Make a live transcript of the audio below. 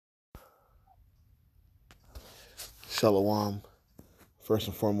Shalom. First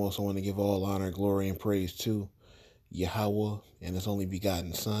and foremost, I want to give all honor, glory, and praise to Yahweh and His only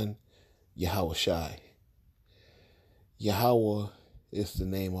begotten Son, Yahweh Shai. Yahweh is the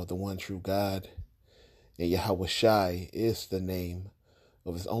name of the one true God, and Yahweh Shai is the name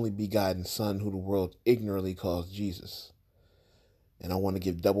of His only begotten Son, who the world ignorantly calls Jesus. And I want to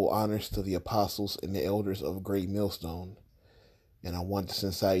give double honors to the apostles and the elders of Great Millstone. And I want to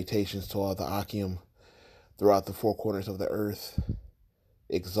send salutations to all the Akim throughout the four corners of the earth,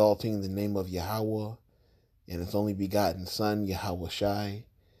 exalting the name of Yahweh and His only begotten Son, Yahweh Shai,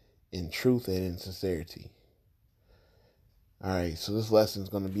 in truth and in sincerity. All right, so this lesson is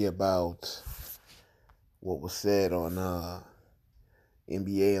going to be about what was said on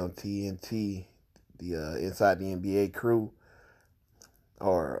NBA on TNT, the Inside the NBA crew,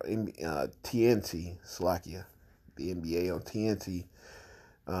 or TNT, Slovakia, the NBA on TNT,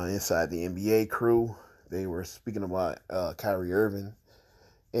 Inside the NBA crew. They were speaking about Kyrie Irving,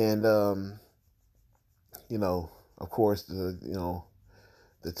 and of course, the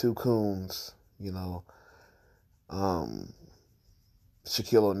two coons, Shaquille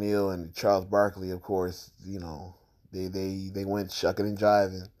O'Neal and Charles Barkley, of course, they went shucking and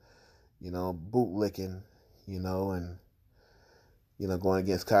jiving, bootlicking, and going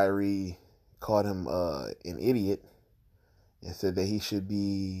against Kyrie, called him an idiot and said that he should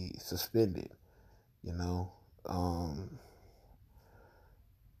be suspended,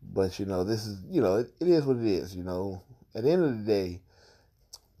 But, this is, it is what it is, At the end of the day,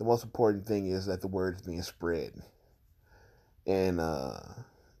 the most important thing is that the word is being spread. And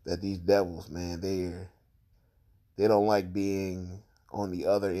that these devils, man, they don't like being on the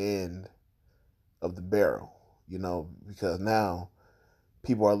other end of the barrel, because now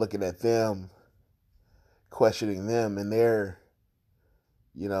people are looking at them, questioning them and their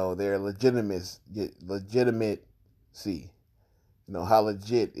legitimacy. How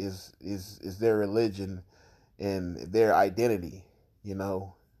legit is their religion and their identity,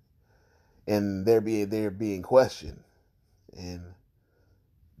 and they're being questioned, and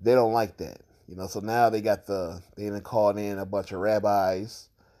they don't like that, So now they done called in a bunch of rabbis,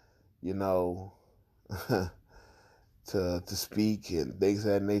 to speak and things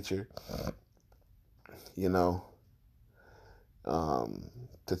of that nature,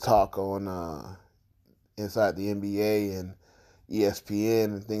 to talk on Inside the NBA and ESPN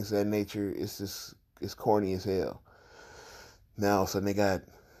and things of that nature. It's corny as hell. Now, so they got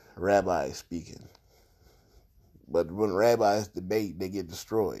rabbis speaking. But when rabbis debate, they get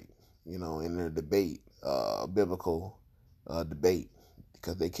destroyed, in their debate, biblical debate,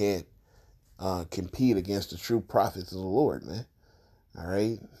 because they can't compete against the true prophets of the Lord, man. All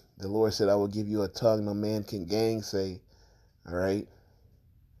right? The Lord said, I will give you a tongue no man can gainsay, all right?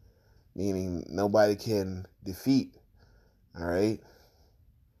 Meaning nobody can defeat, all right?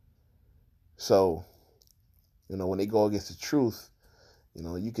 So, when they go against the truth,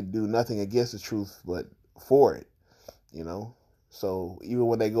 you can do nothing against the truth but for it, So even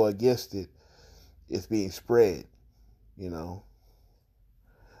when they go against it, it's being spread,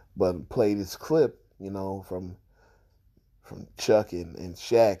 But play this clip, from Chuck and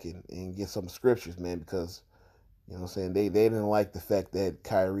Shaq and get some scriptures, man, because, they didn't like the fact that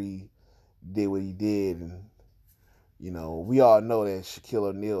Kyrie did what he did. And, we all know that Shaquille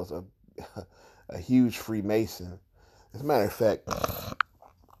O'Neal is a huge Freemason. As a matter of fact,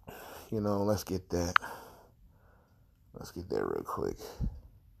 let's get that. Let's get that real quick.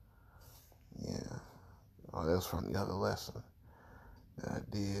 Yeah. Oh, that's from the other lesson that I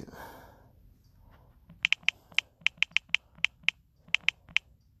did.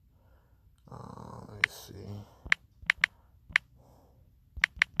 Let me see.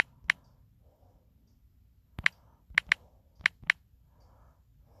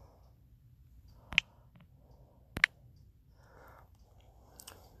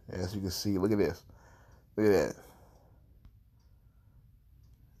 As you can see, look at this. Look at that.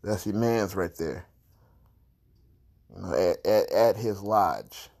 That's your man's right there. At his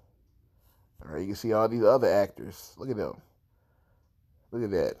lodge. All right, you can see all these other actors. Look at them. Look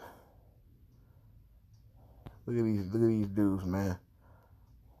at that. Look at these dudes, man.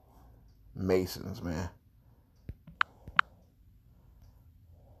 Masons, man.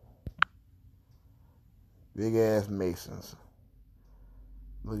 Big ass Masons.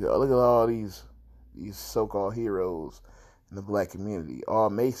 Look at all these so-called heroes in the black community. All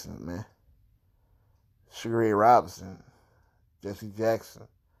Masons, man. Sugar Ray Robinson, Jesse Jackson.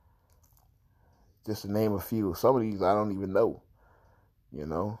 Just to name a few. Some of these I don't even know.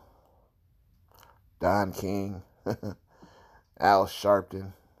 Don King, Al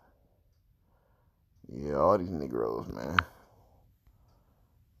Sharpton. Yeah, all these Negroes, man.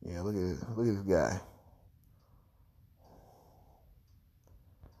 Yeah, look at this guy.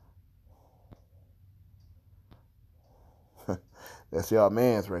 That's y'all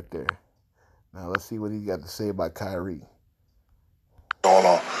man's right there. Now let's see what he got to say about Kyrie. Going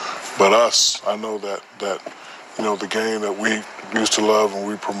on, but us, I know that the game that we used to love and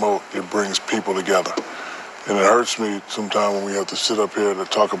we promote, it brings people together, and it hurts me sometimes when we have to sit up here to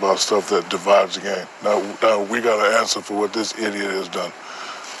talk about stuff that divides the game. Now we got to answer for what this idiot has done.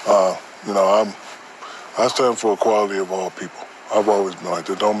 I stand for equality of all people. I've always been like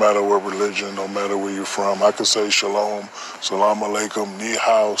that. Don't matter what religion, don't matter where you're from. I could say shalom, salam alaikum, ni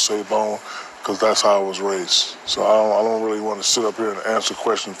hao, sebon, because that's how I was raised. So I don't really want to sit up here and answer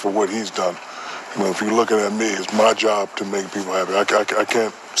questions for what he's done. If you're looking at me, it's my job to make people happy. I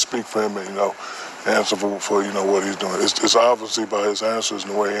can't speak for him and, answer for what he's doing. It's obviously by his answers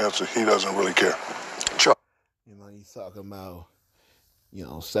and the way he answers, he doesn't really care. Sure. He's talking about,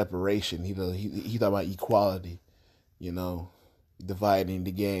 separation. He talking about equality, dividing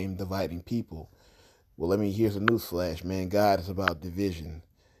the game, dividing people. Well, here's a news flash, man. God is about division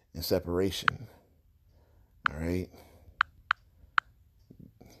and separation. All right.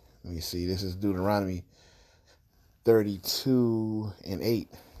 Let me see. This is Deuteronomy 32:8.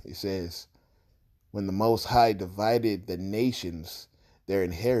 It says, when the Most High divided the nations, their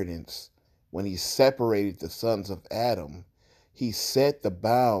inheritance, when he separated the sons of Adam, he set the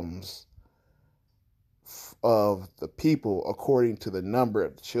bounds of the people according to the number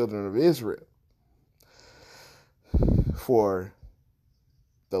of the children of Israel. For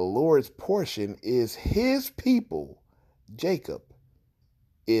the Lord's portion is his people, Jacob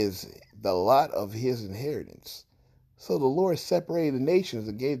is the lot of his inheritance. So the Lord separated the nations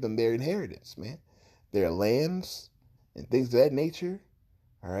and gave them their inheritance, man. Their lands and things of that nature,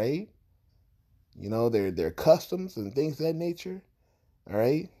 all right? Their customs and things of that nature, all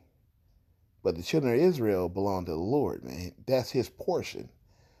right? But the children of Israel belong to the Lord, man. That's his portion.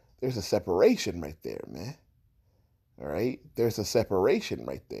 There's a separation right there, man. All right? There's a separation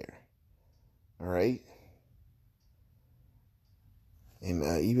right there. All right? And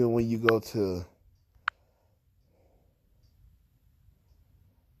even when you go to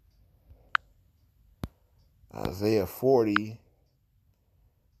Isaiah 40,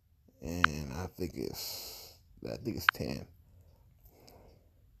 and I think it's 10.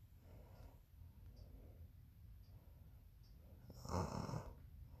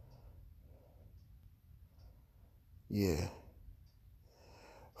 Yeah.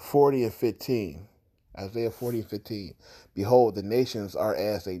 40 and 15. Isaiah 40 and 15. Behold, the nations are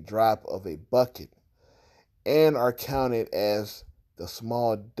as a drop of a bucket, and are counted as the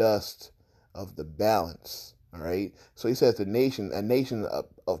small dust of the balance. All right. So he says a nation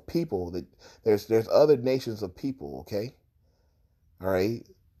of people, that there's other nations of people, okay? All right.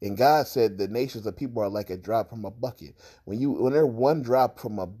 And God said the nations of people are like a drop from a bucket. When they're one drop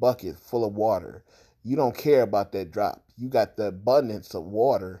from a bucket full of water, you don't care about that drop. You got the abundance of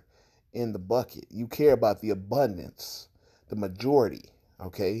water in the bucket. You care about the abundance, the majority,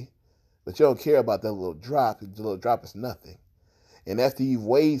 okay? But you don't care about that little drop. The little drop is nothing. And after you've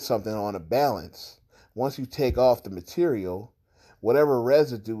weighed something on a balance, once you take off the material, whatever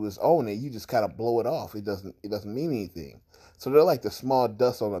residue is on it, you just kind of blow it off. It doesn't mean anything. So they're like the small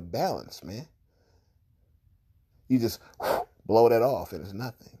dust on a balance, man. You just blow that off and it's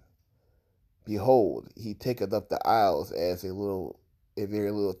nothing. Behold, he taketh up the isles as a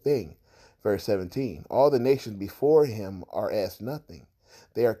very little thing. Verse 17. All the nations before him are as nothing.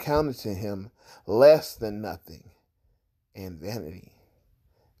 They are counted to him less than nothing. And vanity.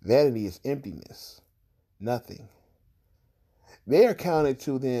 Vanity is emptiness. Nothing. They are counted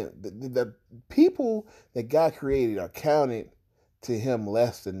to them. The people that God created are counted to him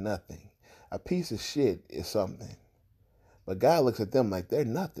less than nothing. A piece of shit is something. But God looks at them like they're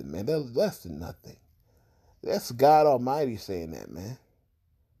nothing, man. They're less than nothing. That's God Almighty saying that, man.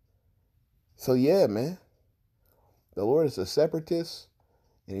 So yeah, man. The Lord is a separatist,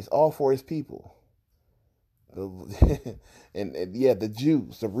 and he's all for his people. And yeah, the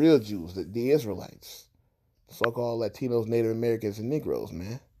Jews, the real Jews, the Israelites. So-called Latinos, Native Americans, and Negroes,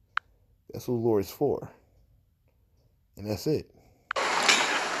 man. That's who the Lord is for. And that's it.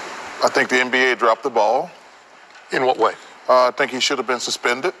 I think the NBA dropped the ball. In what way? I think he should have been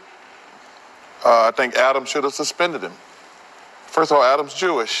suspended. I think Adam should have suspended him. First of all, Adam's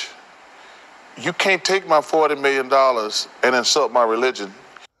Jewish. You can't take my $40 million and insult my religion.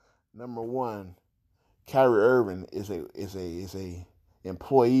 Number one, Kyrie Irving is a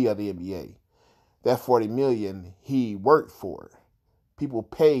employee of the NBA. That $40 million he worked for. People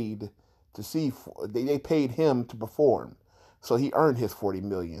paid to see. They paid him to perform, so he earned his $40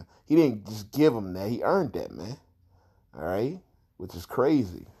 million. He didn't just give him that; he earned that, man. All right, which is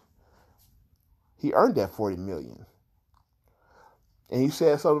crazy. He earned that $40 million, and he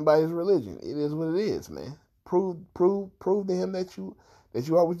said something about his religion. It is what it is, man. Prove to him that you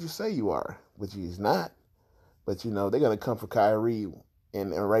are what you say you are, which he's not. But you know they're gonna come for Kyrie,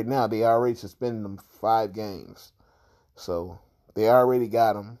 and right now they already suspended him 5 games, so they already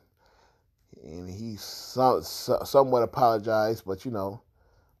got him, and he somewhat apologized. But you know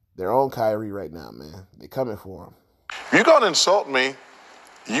they're on Kyrie right now, man. They're coming for him. You're gonna insult me.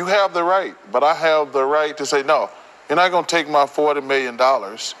 You have the right, but I have the right to say no. You're not gonna take my $40 million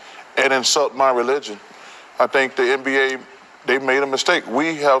and insult my religion. I think the NBA, they made a mistake.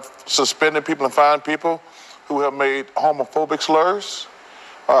 We have suspended people and fined people who have made homophobic slurs,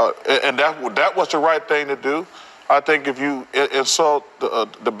 and that was the right thing to do. I think if you insult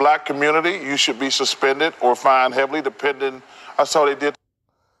the black community, you should be suspended or fined heavily, depending. I saw they did.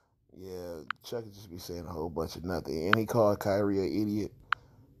 Yeah, Chuck would just be saying a whole bunch of nothing, and he called Kyrie an idiot,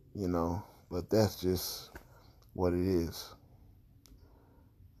 you know. But that's just what it is.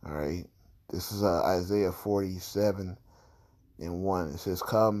 All right, this is Isaiah 47:1. It says,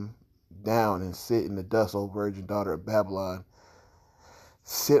 "Come down and sit in the dust, O virgin daughter of Babylon.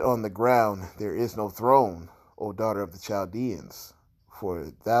 Sit on the ground, there is no throne, O daughter of the Chaldeans,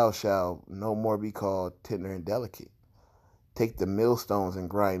 for thou shalt no more be called tender and delicate. Take the millstones and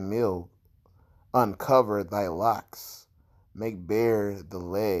grind meal, uncover thy locks, make bare the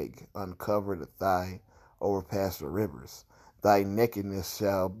leg, uncover the thigh, overpass the rivers. Thy nakedness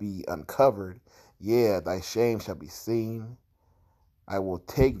shall be uncovered, yea, thy shame shall be seen. I will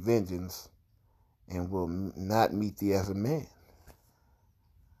take vengeance and will not meet thee as a man."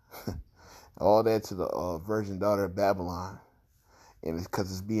 All that to the virgin daughter of Babylon, and it's because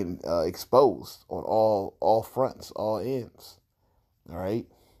it's being exposed on all fronts, all ends. All right,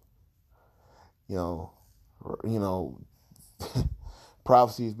 you know,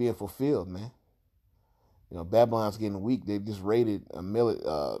 prophecy is being fulfilled, man. You know, Babylon's getting weak. They've just raided a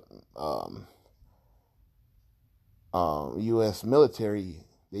U.S. military.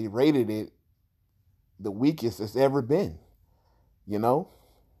 They rated it the weakest it's ever been, you know?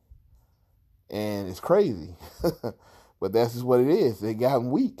 And it's crazy. But that's just what it is. They got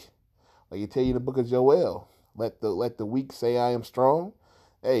weak. Like you tell you in the book of Joel, let the weak say I am strong.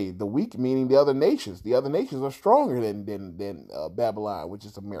 Hey, the weak meaning the other nations. The other nations are stronger than Babylon, which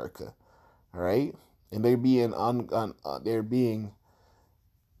is America. All right? And they're being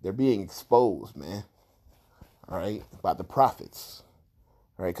they're being exposed, man. All right, by the prophets.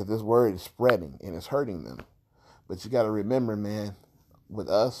 All right, because this word is spreading and it's hurting them. But you got to remember, man, with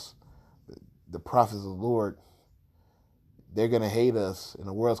us, the prophets of the Lord, they're gonna hate us, and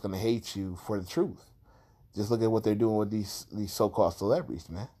the world's gonna hate you for the truth. Just look at what they're doing with these so-called celebrities,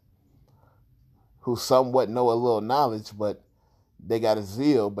 man, who somewhat know a little knowledge, but they got a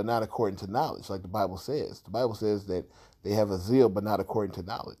zeal, but not according to knowledge, like the Bible says. The Bible says that they have a zeal, but not according to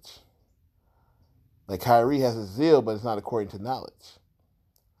knowledge. Like Kyrie has a zeal, but it's not according to knowledge.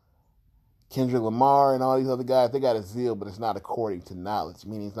 Kendrick Lamar and all these other guys, they got a zeal, but it's not according to knowledge,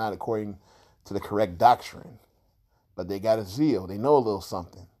 meaning it's not according to the correct doctrine. But they got a zeal. They know a little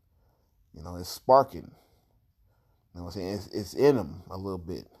something. You know, it's sparking. You know what I'm saying? It's in them a little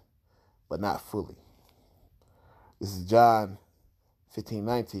bit, but not fully. This is John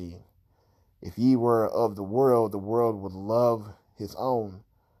 15:19. If ye were of the world would love his own.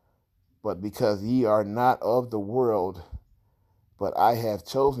 But because ye are not of the world, but I have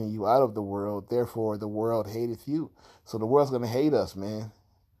chosen you out of the world, therefore the world hateth you. So the world's going to hate us, man,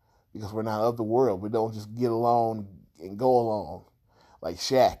 because we're not of the world. We don't just get along and go along like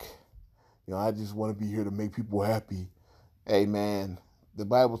Shaq. You know, I just want to be here to make people happy. Hey, man, the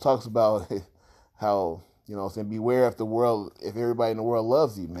Bible talks about how, you know, saying beware if the world, if everybody in the world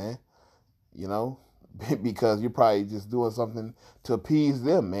loves you, man, you know, because you're probably just doing something to appease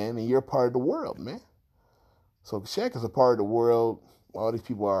them, man, and you're part of the world, man. So Shaq is a part of the world. All these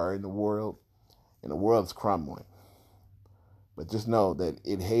people are in the world, and the world is crumbling. But just know that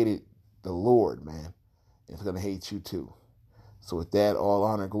it hated the Lord, man. It's going to hate you too. So with that, all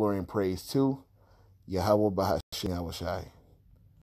honor, glory, and praise to Yahweh Bahashim Yahushai.